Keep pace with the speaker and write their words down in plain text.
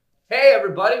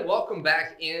everybody. Welcome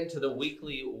back into the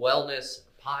weekly wellness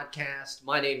podcast.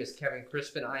 My name is Kevin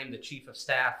Crispin. I am the chief of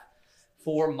staff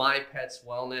for My Pets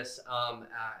Wellness.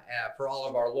 For all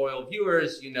of our loyal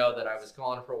viewers, you know that I was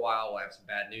gone for a while. I have some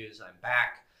bad news. I'm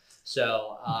back.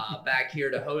 So back here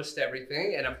to host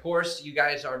everything. And of course, you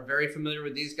guys are very familiar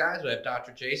with these guys. We have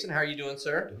Dr. Jason. How are you doing,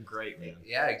 sir? Doing great, man.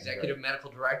 Yeah, executive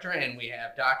medical director. And we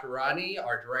have Dr. Rodney,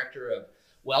 our director of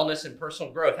wellness and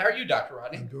personal growth. How are you, Dr.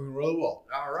 Rodney? I'm doing really well.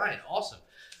 All right, awesome.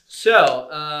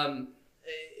 So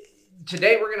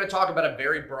today we're going to talk about a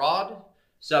very broad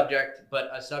subject,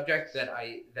 but a subject that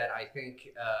I think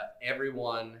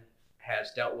everyone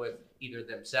has dealt with either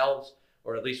themselves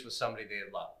or at least with somebody they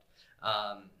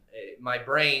love. My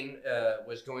brain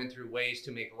was going through ways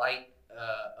to make light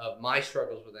of my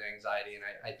struggles with anxiety, and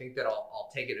I think that I'll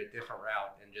take it a different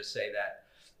route and just say that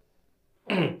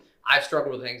I've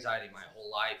struggled with anxiety my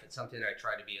whole life. It's something that I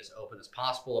try to be as open as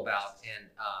possible about, and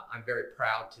I'm very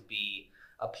proud to be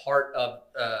a part of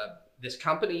this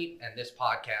company and this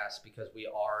podcast because we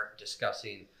are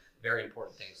discussing very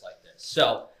important things like this.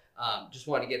 So just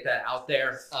want to get that out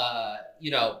there.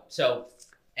 So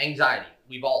anxiety,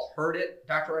 we've all heard it.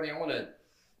 Dr. Rodney, I want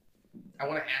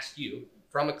to ask you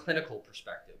from a clinical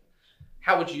perspective,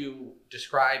 how would you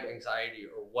describe anxiety,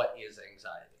 or what is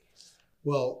anxiety?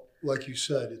 Well, like you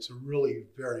said, it's a really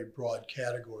very broad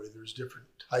category. There's different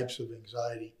types of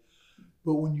anxiety.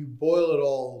 But when you boil it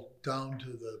all down to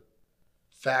the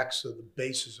facts of the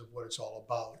basis of what it's all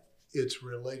about, it's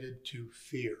related to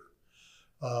fear.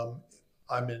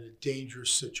 I'm in a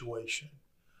dangerous situation.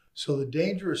 So the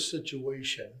dangerous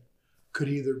situation could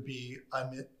either be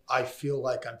I feel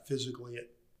like I'm physically at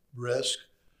risk.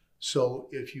 So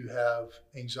if you have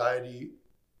anxiety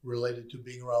related to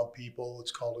being around people,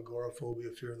 it's called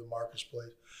agoraphobia, fear of the marketplace.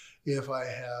 If I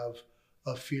have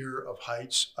a fear of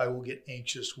heights, I will get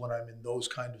anxious when I'm in those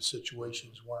kind of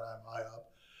situations when I'm high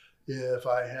up. If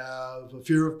I have a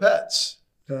fear of pets,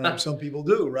 some people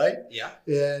do, right? Yeah.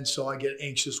 And so I get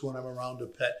anxious when I'm around a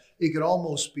pet. It could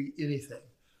almost be anything.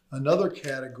 Another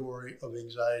category of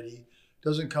anxiety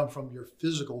doesn't come from your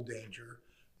physical danger.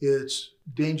 It's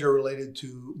danger related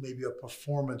to maybe a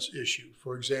performance issue.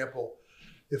 For example,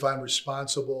 if I'm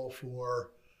responsible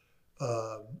for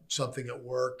something at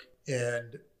work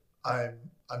and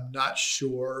I'm not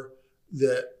sure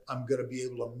that I'm going to be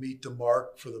able to meet the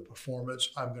mark for the performance,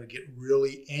 I'm going to get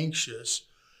really anxious.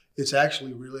 It's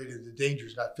actually related to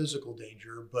dangers, not physical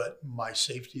danger, but my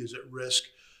safety is at risk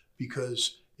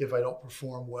because if I don't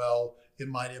perform well, it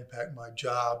might impact my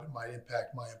job, it might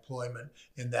impact my employment,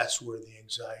 and that's where the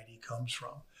anxiety comes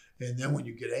from. And then when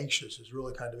you get anxious, it's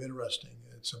really kind of interesting.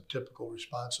 It's some typical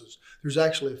responses. There's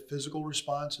actually a physical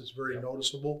response. It's very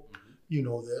noticeable. Mm-hmm. You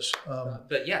know this.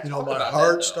 But yeah, my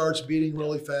heart starts beating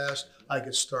really fast. I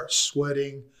could start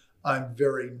sweating. I'm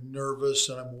very nervous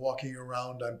and I'm walking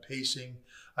around, I'm pacing.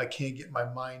 I can't get my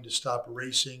mind to stop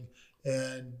racing.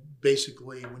 And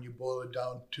basically, when you boil it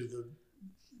down to the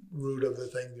root of the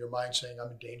thing, your mind saying,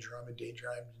 I'm in danger, I'm in danger,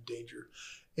 I'm in danger.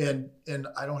 And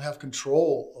I don't have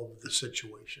control over the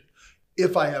situation.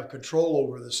 If I have control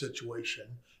over the situation,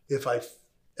 if I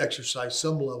exercise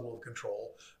some level of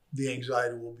control, the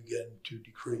anxiety will begin to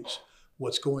decrease.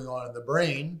 What's going on in the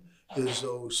brain is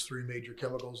those three major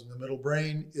chemicals in the middle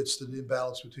brain. It's the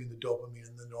imbalance between the dopamine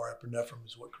and the norepinephrine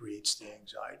is what creates the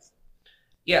anxiety.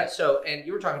 Yeah, so, and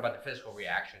you were talking about the physical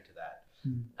reaction to that.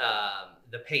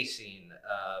 The pacing,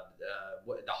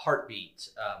 the heartbeat,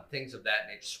 things of that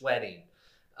nature, sweating.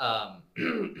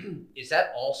 Is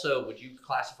that also, would you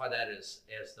classify that as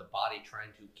the body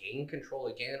trying to gain control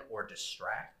again or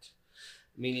distract?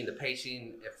 Meaning the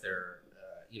pacing, if they're,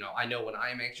 I know when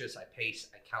I'm anxious, I pace,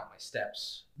 I count my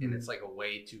steps, and it's like a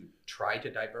way to try to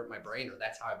divert my brain, or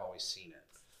that's how I've always seen it.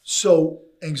 So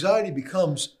anxiety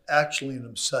becomes actually an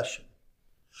obsession.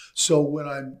 So when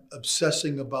I'm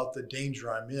obsessing about the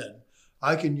danger I'm in,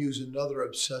 I can use another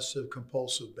obsessive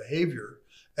compulsive behavior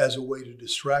as a way to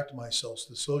distract myself,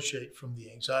 dissociate from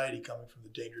the anxiety coming from the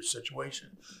dangerous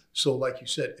situation. So like you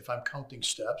said, if I'm counting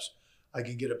steps, I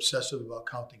can get obsessive about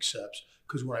counting steps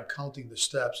because when I'm counting the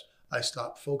steps, I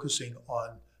stop focusing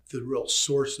on the real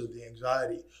source of the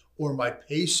anxiety. Or my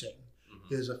pacing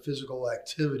is a physical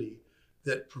activity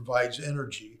that provides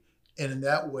energy. And in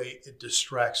that way, it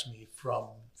distracts me from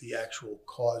the actual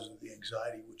cause of the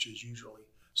anxiety, which is usually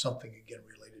something, again,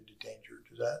 related to danger.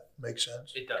 Does that make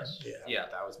sense? It does. Yeah,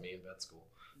 that was me in vet school.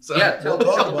 So yeah, tell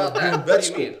about that. In vet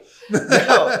school.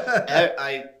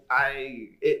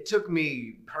 It took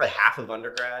me probably half of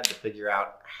undergrad to figure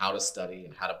out how to study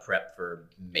and how to prep for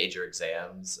major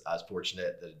exams. I was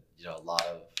fortunate that a lot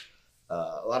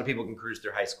of people can cruise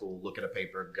through high school, look at a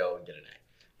paper, go and get an A.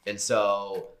 And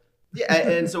so, yeah,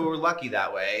 and so we're lucky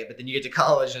that way. But then you get to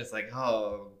college and it's like,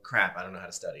 oh crap, I don't know how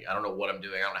to study. I don't know what I'm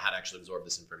doing. I don't know how to actually absorb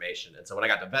this information. And so when I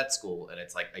got to vet school and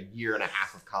it's like a year and a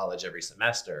half of college every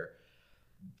semester,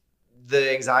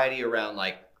 the anxiety around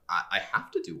like, I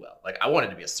have to do well. Like I wanted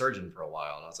to be a surgeon for a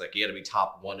while, and I was like, you got to be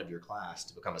top one of your class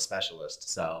to become a specialist.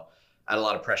 So I had a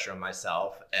lot of pressure on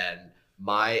myself, and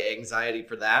my anxiety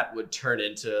for that would turn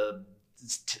into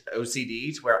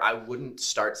OCD, to where I wouldn't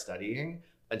start studying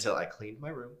until I cleaned my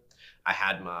room. I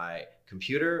had my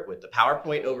computer with the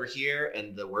PowerPoint over here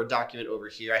and the Word document over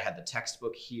here. I had the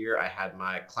textbook here. I had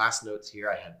my class notes here.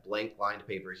 I had blank lined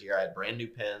paper here. I had brand new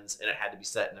pens, and it had to be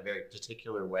set in a very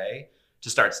particular way to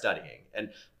start studying.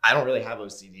 And I don't really have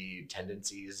OCD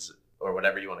tendencies or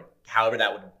whatever you want to, however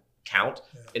that would count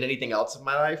in anything else in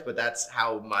my life. But that's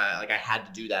how I had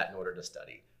to do that in order to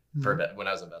study for when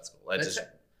I was in vet school.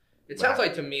 It sounds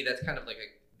like to me that's kind of like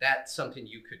that's something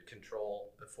you could control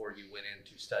before you went in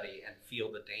to study and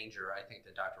feel the danger. I think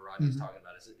that Dr. Rodney's talking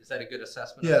about. Is that a good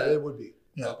assessment? Yeah, of that? it would be.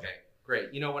 Yeah. Okay,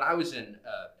 great. You know, when I was in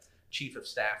chief of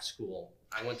staff school,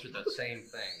 I went through the same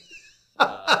thing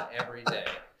every day.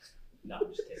 No,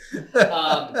 I'm just kidding.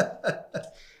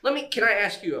 Can I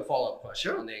ask you a follow-up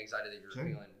question on the anxiety that you're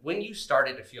feeling? When you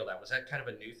started to feel that, was that kind of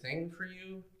a new thing for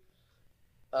you?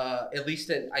 At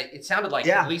least it sounded like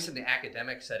at least in the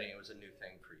academic setting, it was a new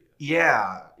thing for you.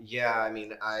 Yeah. I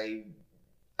mean, I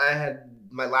had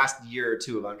my last year or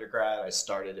two of undergrad. I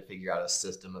started to figure out a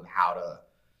system of how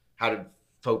to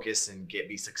focus and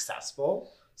be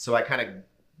successful. So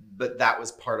but that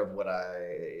was part of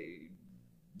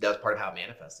that was part of how it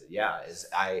manifested. Yeah, is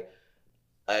I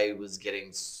was getting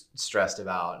stressed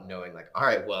about knowing like, all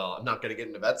right, well, I'm not going to get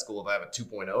into vet school if I have a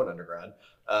 2.0 in undergrad.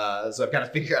 So I've kind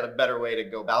of figured out a better way to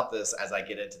go about this as I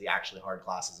get into the actually hard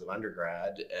classes of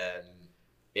undergrad. And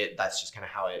that's just kind of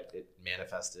how it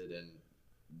manifested and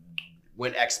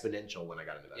went exponential when I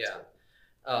got into vet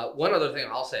school. One other thing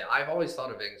I'll say, I've always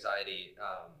thought of anxiety,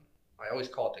 I always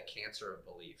call it the cancer of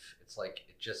belief. It's like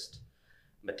it just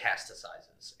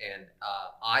metastasizes. And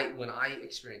when I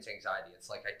experience anxiety, it's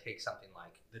like I take something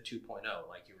like the 2.0,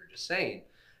 like you were just saying,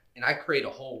 and I create a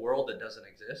whole world that doesn't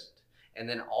exist. And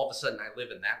then all of a sudden I live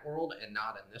in that world and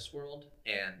not in this world.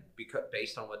 And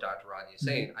based on what Dr. Rodney is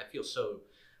saying, I feel so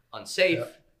unsafe,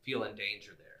 feel in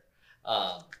danger there.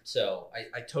 So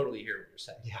I totally hear what you're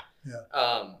saying.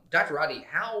 Yeah. Dr. Rodney,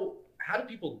 how do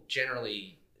people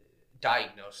generally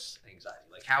diagnose anxiety?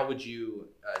 Like how would you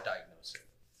diagnose it?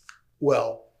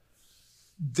 Well,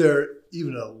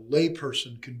 even a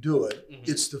layperson can do it.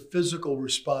 It's the physical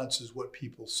response is what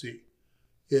people see.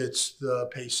 It's the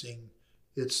pacing,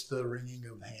 it's the wringing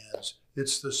of hands,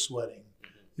 it's the sweating,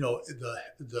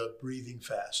 the breathing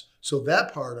fast. So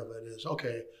that part of it is,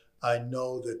 okay, I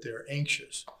know that they're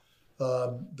anxious.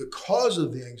 The cause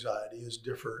of the anxiety is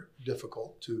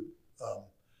difficult to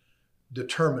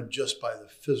determine just by the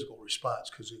physical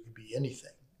response, because it can be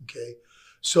anything, okay?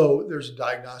 So there's a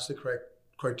diagnostic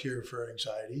criteria for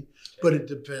anxiety, but it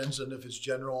depends on if it's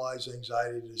generalized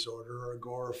anxiety disorder or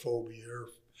agoraphobia or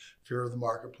fear of the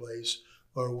marketplace,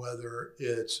 or whether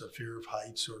it's a fear of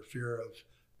heights or fear of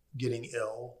getting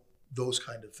ill, those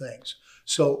kind of things.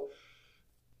 So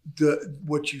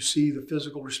what you see, the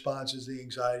physical response is the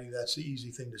anxiety. That's the easy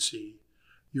thing to see.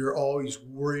 You're always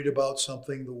worried about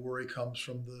something. The worry comes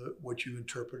from what you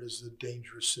interpret as the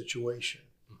dangerous situation.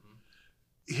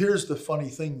 Here's the funny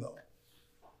thing, though.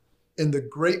 In the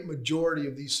great majority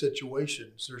of these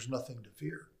situations, there's nothing to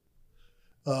fear.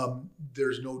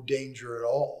 There's no danger at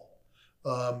all.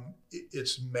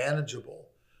 It's manageable.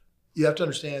 You have to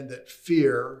understand that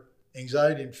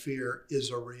anxiety and fear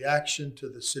is a reaction to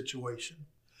the situation.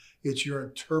 It's your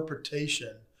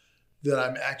interpretation that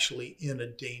I'm actually in a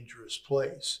dangerous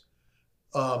place.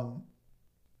 But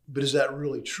is that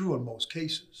really true in most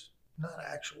cases? Not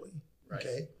actually,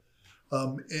 okay?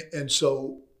 And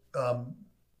so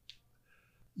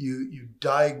you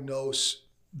diagnose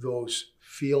those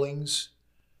feelings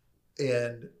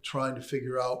and trying to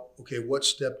figure out, okay, what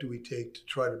step do we take to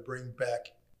try to bring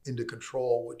back into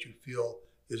control what you feel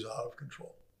is out of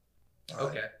control? All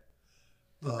right? Okay.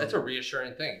 That's a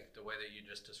reassuring thing, the way that you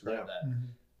just described that.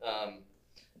 Mm-hmm.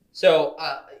 So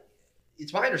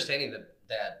it's my understanding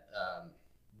that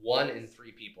 1 in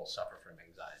 3 people suffer from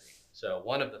anxiety. So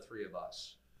one of the 3 of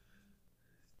us.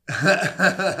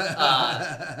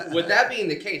 With that being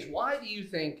the case, why do you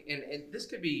think, and this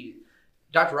could be,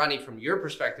 Dr. Rodney, from your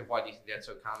perspective, why do you think that's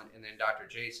so common? And then Dr.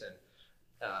 Jason,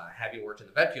 having worked in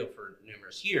the vet field for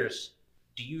numerous years,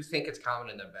 do you think it's common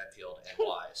in the vet field, and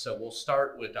why? So we'll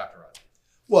start with Dr. Rodney.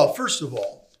 Well, first of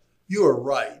all, you are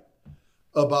right.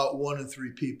 about 1 in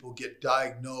 3 people get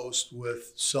diagnosed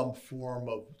with some form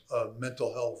of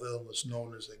mental health illness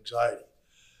known as anxiety.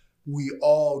 We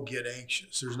all get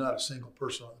anxious. There's not a single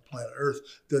person on the planet Earth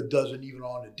that doesn't, even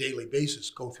on a daily basis,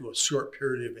 go through a short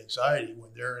period of anxiety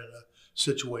when they're in a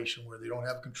situation where they don't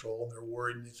have control and they're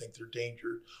worried and they think they're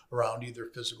danger around either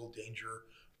physical danger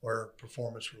or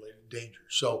performance-related danger.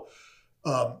 So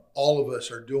all of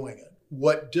us are doing it.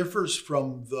 What differs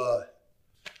from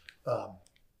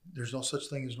there's no such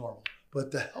thing as normal,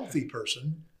 but the healthy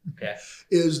person Okay.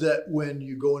 is that when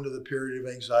you go into the period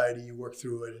of anxiety, you work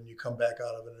through it and you come back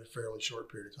out of it in a fairly short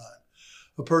period of time.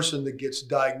 A person that gets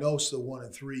diagnosed, the 1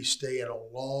 in 3, stay in a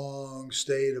long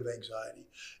state of anxiety.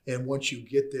 And once you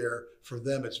get there, for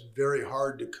them, it's very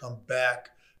hard to come back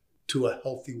to a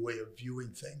healthy way of viewing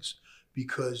things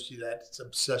because that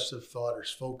obsessive thought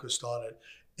is focused on it.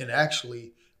 And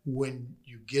actually, when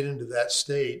you get into that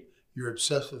state, your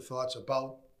obsessive thoughts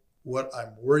about what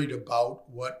I'm worried about,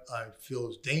 what I feel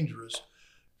is dangerous,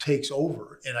 takes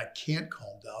over, and I can't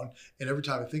calm down. And every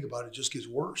time I think about it, it just gets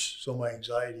worse. So my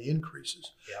anxiety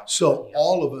increases. Yeah. So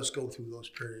all of us go through those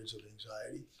periods of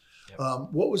anxiety. Yep.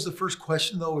 What was the first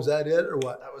question, though? Was that it or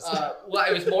what? That was Well,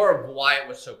 it was more of why it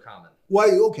was so common. Why?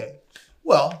 Okay.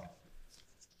 Well,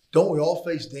 don't we all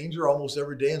face danger almost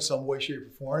every day in some way, shape,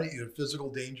 or form? Either physical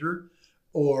danger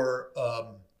or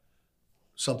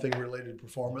something related to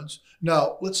performance.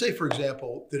 Now, let's say, for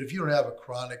example, that if you don't have a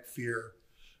chronic fear,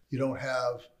 you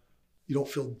don't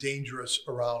feel dangerous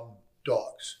around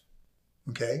dogs.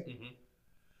 Okay. Mm-hmm.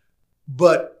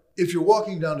 But if you're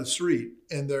walking down the street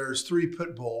and there's 3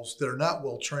 pit bulls that are not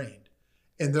well trained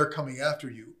and they're coming after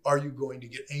you, are you going to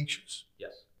get anxious?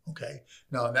 Yes. Okay.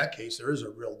 Now, in that case, there is a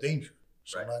real danger.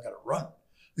 So Right. I'm not going to run.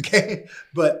 Okay.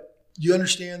 But you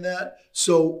understand that?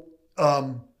 So,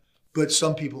 but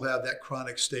some people have that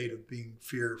chronic state of being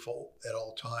fearful at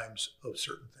all times of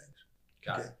certain things.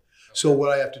 Got Okay. it. So what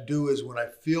I have to do is when I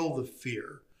feel the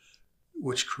fear,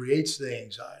 which creates the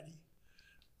anxiety,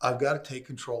 I've got to take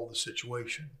control of the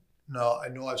situation. Now, I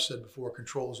know I've said before,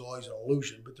 control is always an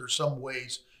illusion, but there's some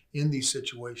ways in these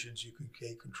situations you can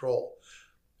take control.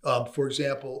 For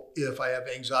example, if I have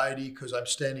anxiety because I'm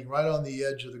standing right on the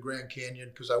edge of the Grand Canyon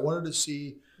because I wanted to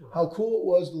see how cool it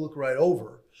was to look right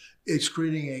over, it's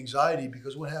creating anxiety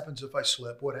because what happens if I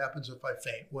slip? What happens if I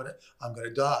faint? I'm going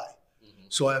to die. Mm-hmm.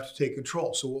 So I have to take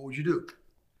control. So what would you do?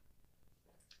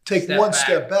 Take Step one back.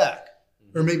 step back,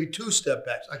 or Mhm. maybe 2 step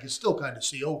backs. I can still kind of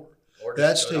see over. Or just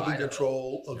That's go to taking Idaho.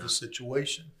 control of Yeah. the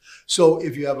situation. So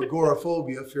if you have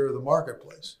agoraphobia, fear of the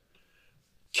marketplace,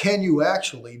 can you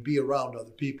actually be around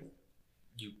other people?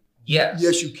 Yes.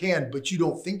 Yes, you can, but you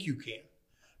don't think you can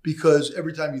because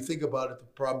every time you think about it, the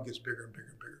problem gets bigger and bigger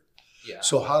and bigger. Yeah.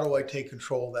 So how do I take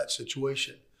control of that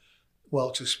situation? Well,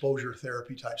 it's exposure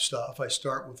therapy type stuff. I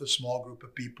start with a small group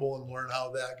of people and learn how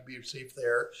that can be safe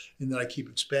there. And then I keep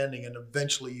expanding. And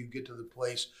eventually you get to the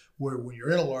place where when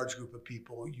you're in a large group of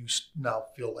people, you now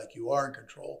feel like you are in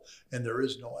control and there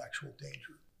is no actual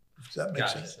danger. Does that make Got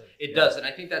sense? it. It does, and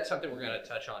I think that's something we're going to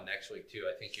touch on next week too.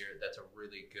 I think that's a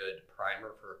really good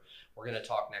primer for. We're going to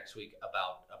talk next week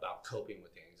about coping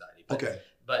with the anxiety. But, Okay.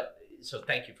 But so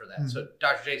thank you for that. Mhm. So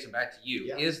Dr. Jason, back to you.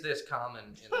 Yeah. Is this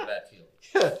common in the vet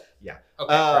field? Yeah.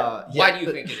 Okay. Right. Yeah, Why do you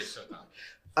but- think it is so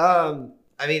common?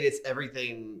 I mean, it's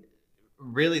everything.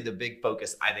 Really, the big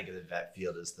focus, I think, of the vet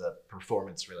field is the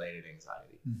performance-related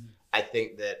anxiety. Mhm. I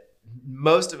think that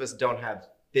most of us don't have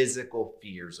physical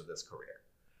fears of this career.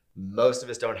 Most of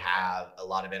us don't have a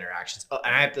lot of interactions. Oh,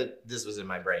 and this was in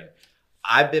my brain.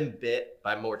 I've been bit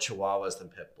by more chihuahuas than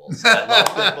pit bulls. I love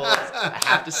pit bulls. I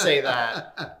have to say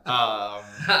that.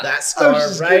 That scar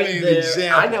just right giving you an there.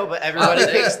 example. I know, but everybody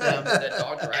They- picks them. That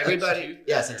dog rabbits Everybody, too?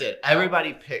 yes, it did.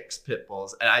 Everybody picks pit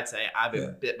bulls, and I'd say I've been Yeah.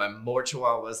 bit by more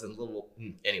chihuahuas than little.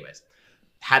 Anyways,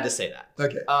 had to say that.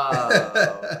 Okay.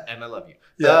 And I love you.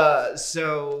 Yeah.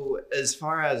 So as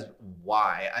far as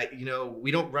why, we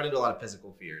don't run into a lot of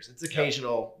physical fears. It's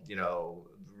occasional,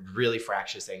 really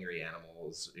fractious, angry animals.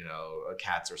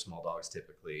 Cats or small dogs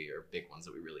typically, or big ones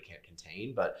that we really can't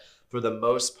contain. But for the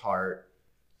most part,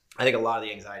 I think a lot of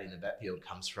the anxiety in the vet field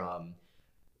comes from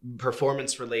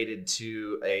performance related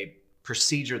to a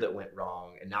procedure that went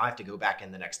wrong, and now I have to go back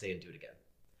in the next day and do it again.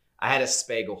 I had a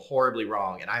spay go horribly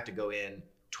wrong, and I have to go in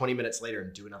 20 minutes later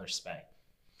and do another spay.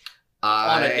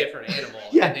 On a different animal,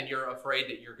 Yeah. and then you're afraid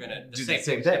that you're gonna Do the same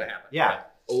thing's gonna happen. Yeah.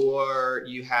 Or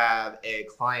you have a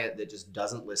client that just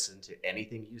doesn't listen to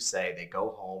anything you say. They go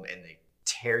home and they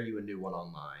tear you a new one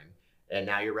online. And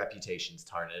now your reputation's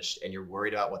tarnished and you're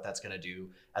worried about what that's going to do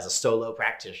as a solo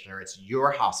practitioner. It's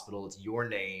your hospital, it's your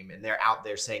name, and they're out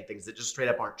there saying things that just straight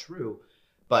up aren't true.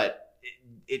 But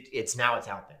it's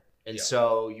out there. And Yeah.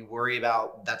 so you worry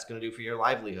about that's going to do for your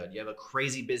livelihood. You have a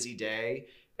crazy busy day,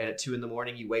 and at 2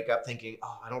 a.m. you wake up thinking,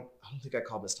 oh, I don't think I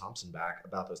called Miss Thompson back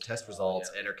about those test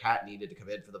results, yeah. and her cat needed to come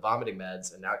in for the vomiting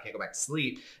meds, and now I can't go back to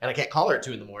sleep, and I can't call her at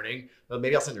 2 a.m. But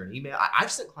maybe I'll send her an email.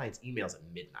 I've sent clients emails at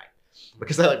midnight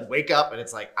because I like wake up and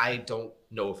it's like, I don't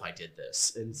know if I did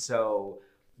this. And so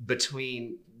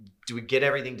between, do we get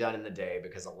everything done in the day?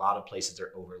 Because a lot of places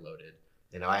are overloaded.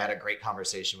 You know, I had a great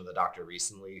conversation with a doctor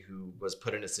recently who was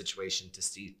put in a situation to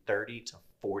see 30 to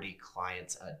 40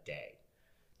 clients a day.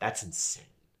 That's insane.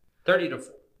 30 to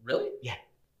 4. Really? Yeah.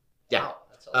 Wow,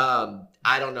 that's a lot.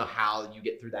 I don't know how you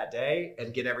get through that day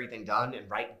and get everything done and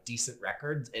write decent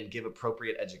records and give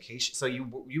appropriate education. So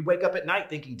you wake up at night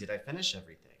thinking, did I finish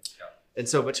everything? Yeah. And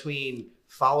so between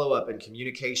follow-up and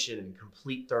communication and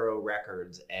complete thorough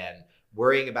records and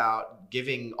worrying about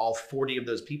giving all 40 of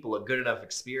those people a good enough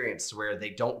experience to where they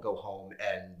don't go home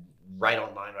and write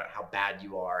online about how bad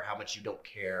you are, how much you don't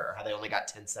care, or how they only got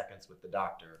 10 seconds with the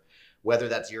doctor, whether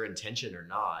that's your intention or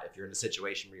not, if you're in a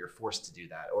situation where you're forced to do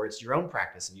that, or it's your own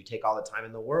practice and you take all the time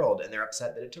in the world and they're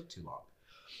upset that it took too long.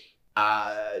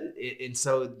 And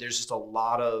so there's just a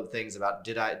lot of things about,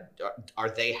 are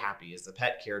they happy? Is the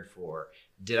pet cared for?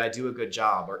 Did I do a good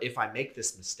job? Or if I make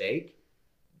this mistake,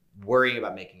 worrying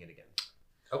about making it again.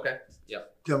 Okay.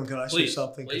 Yep. Kevin, can I say Please,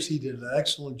 something? Because please. he did an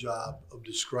excellent job of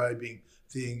describing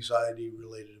the anxiety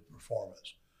related to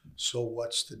performance. So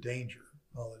what's the danger?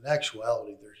 Well, in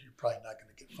actuality, you're probably not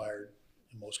going to get fired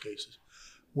in most cases.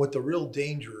 What the real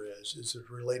danger is it's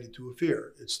related to a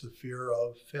fear. It's the fear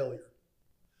of failure.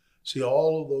 See,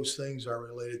 all of those things are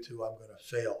related to I'm going to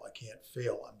fail. I can't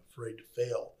fail. I'm afraid to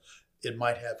fail. It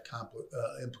might have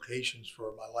implications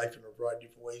for my life in a variety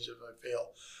of different ways if I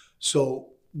fail. So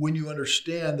when you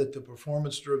understand that the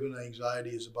performance-driven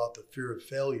anxiety is about the fear of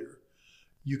failure,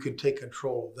 you can take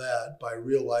control of that by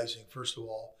realizing, first of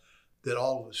all, that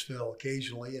all of us fail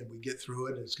occasionally and we get through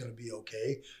it and it's going to be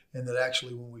okay. And that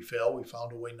actually when we fail, we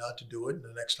found a way not to do it. And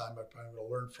the next time I'm probably going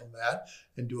to learn from that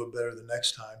and do it better the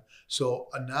next time. So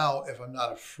now if I'm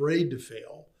not afraid to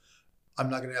fail, I'm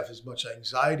not going to have as much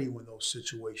anxiety when those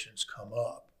situations come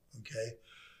up. Okay.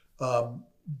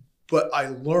 But I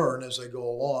learn as I go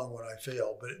along when I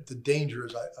fail. But the danger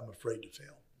is I'm afraid to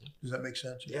fail. Does that make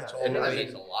sense? Yeah, It's all And that related.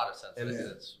 makes a lot of sense. And- I think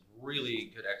that's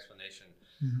really good explanation.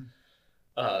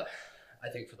 Mhm. I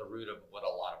think for the root of what a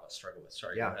lot of us struggle with.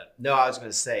 Sorry, Yeah. go ahead. No, I was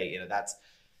going to say, that's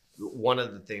one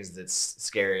of the things that's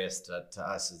scariest to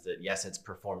us is that, yes, it's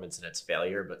performance and it's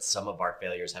failure, but some of our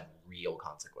failures have real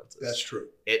consequences. That's true.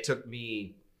 It took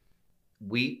me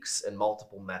weeks and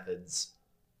multiple methods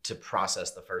to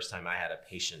process the first time I had a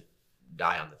patient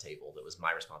die on the table that was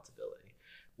my responsibility.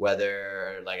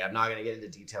 Whether, like, I'm not going to get into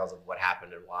details of what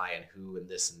happened and why and who and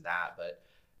this and that, but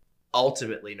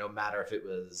ultimately, no matter if it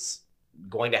was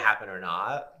going to happen or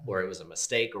not, or it was a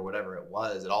mistake or whatever it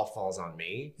was, it all falls on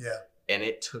me. Yeah. And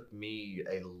it took me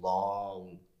a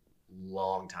long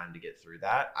time to get through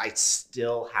that. I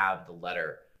still have the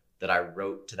letter that I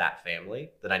wrote to that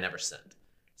family that I never sent.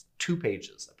 It's 2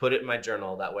 pages. I put it in my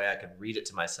journal. That way I could read it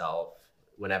to myself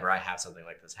whenever I have something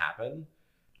like this happen.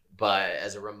 But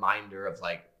as a reminder of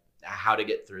like how to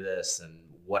get through this and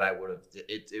what I would have,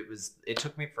 it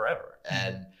took me forever.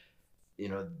 And,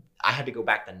 I had to go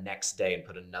back the next day and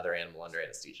put another animal under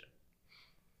anesthesia.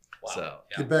 Wow. So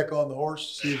Yeah. Get back on the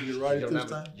horse, see if you're right you at don't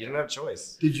this have, time. you don't have a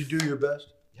choice. Did you do your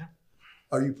best? Yeah.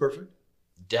 Are you perfect?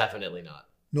 Definitely not.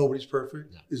 Nobody's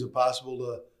perfect. No. Is it possible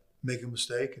to make a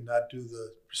mistake and not do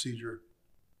the procedure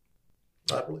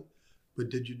properly? But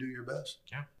did you do your best?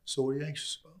 Yeah. So what are you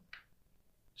anxious about?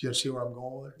 Do you see where I'm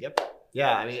going with it? Yep.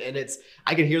 Yeah, I mean, and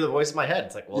I can hear the voice in my head.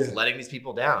 It's like, well, it's Yeah. letting these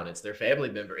people down. It's their family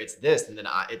member. It's this, and then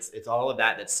it's all of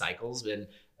that cycles. And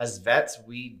as vets,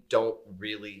 we don't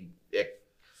really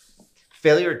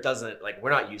failure doesn't like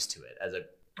we're not used to it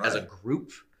as a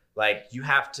group. Like you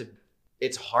have to.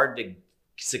 It's hard to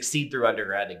succeed through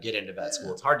undergrad to get into vet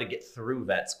school. It's hard to get through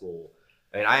vet school.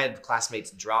 I mean, I had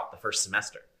classmates drop the first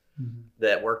semester Mhm.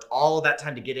 that worked all of that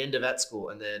time to get into vet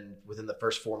school, and then within the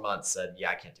first 4 months said,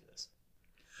 "Yeah, I can't do this."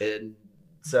 And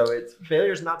so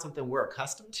failure is not something we're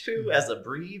accustomed to as a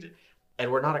breed,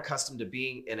 and we're not accustomed to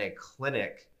being in a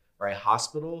clinic or a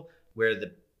hospital where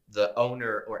the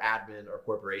owner or admin or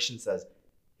corporation says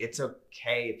it's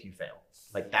okay if you fail.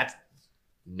 Like that's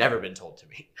never been told to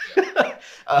me.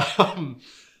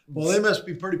 Well, they must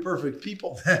be pretty perfect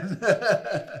people then.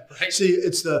 Right. See,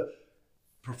 it's the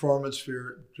performance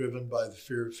fear driven by the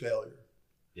fear of failure.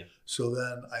 Yeah. So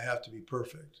then I have to be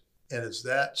perfect. And it's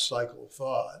that cycle of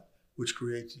thought which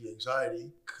creates the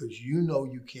anxiety because you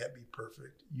can't be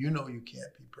perfect. You know you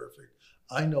can't be perfect.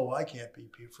 I know I can't be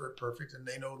perfect and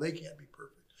they know they can't be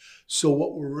perfect. So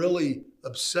what we're really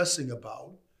obsessing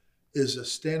about is a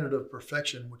standard of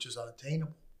perfection which is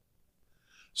unattainable.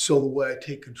 So the way I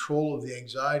take control of the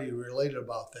anxiety related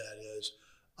about that is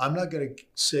I'm not going to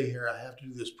say here I have to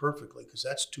do this perfectly because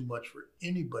that's too much for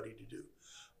anybody to do.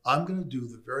 I'm going to do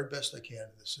the very best I can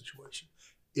in this situation.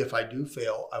 If I do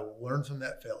fail, I will learn from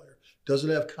that failure. Does it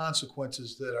have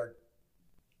consequences that are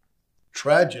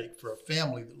tragic for a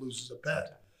family that loses a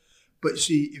pet? But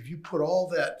see, if you put all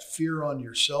that fear on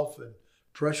yourself and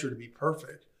pressure to be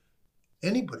perfect,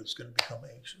 anybody's going to become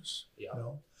anxious. Yeah. You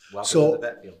know? Welcome So- to the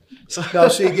vet field. So, Now,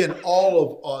 see, again, all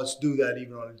of us do that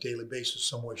even on a daily basis,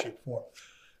 some way, shape, form.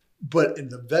 But in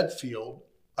the vet field,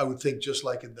 I would think just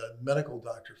like in the medical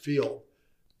doctor field,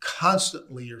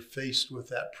 constantly you're faced with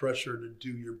that pressure to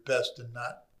do your best and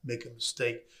not make a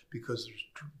mistake because there's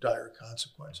dire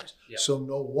consequences. Yeah. So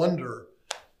no wonder,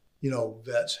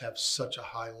 vets have such a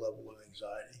high level of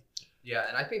anxiety. Yeah,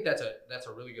 and I think that's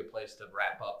a really good place to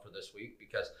wrap up for this week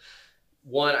because,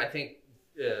 one, I think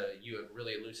you have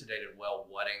really elucidated well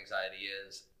what anxiety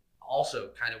is. Also,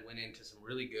 kind of went into some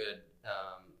really good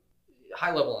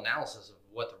high-level analysis of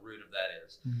what the root of that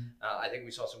is. Mhm. I think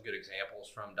we saw some good examples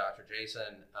from Dr.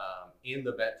 Jason in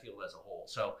the vet field as a whole.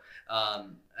 So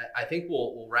I think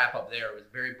we'll wrap up there. It was a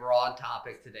very broad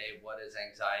topic today. What is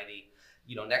anxiety?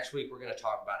 Next week we're going to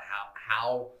talk about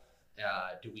how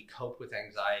do we cope with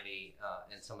anxiety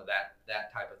and some of that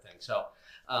type of thing. So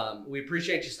we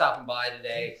appreciate you stopping by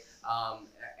today.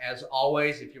 As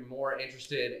always, if you're more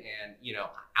interested in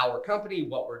our company,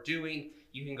 what we're doing,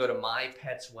 you can go to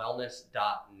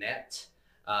mypetswellness.net.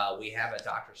 We have a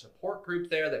doctor support group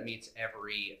there that meets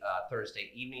every Thursday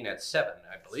evening at 7,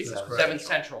 I believe. That's 7 correct.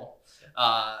 Central.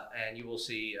 And you will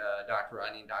see Dr.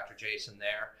 Rodney and Dr. Jason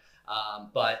there.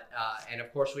 And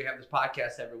of course, we have this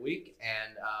podcast every week,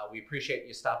 and we appreciate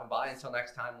you stopping by. Until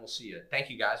next time, we'll see you. Thank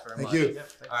you guys very much. Thank you. yeah,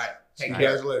 thanks. All right. See Take you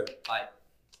care. guys later. Bye.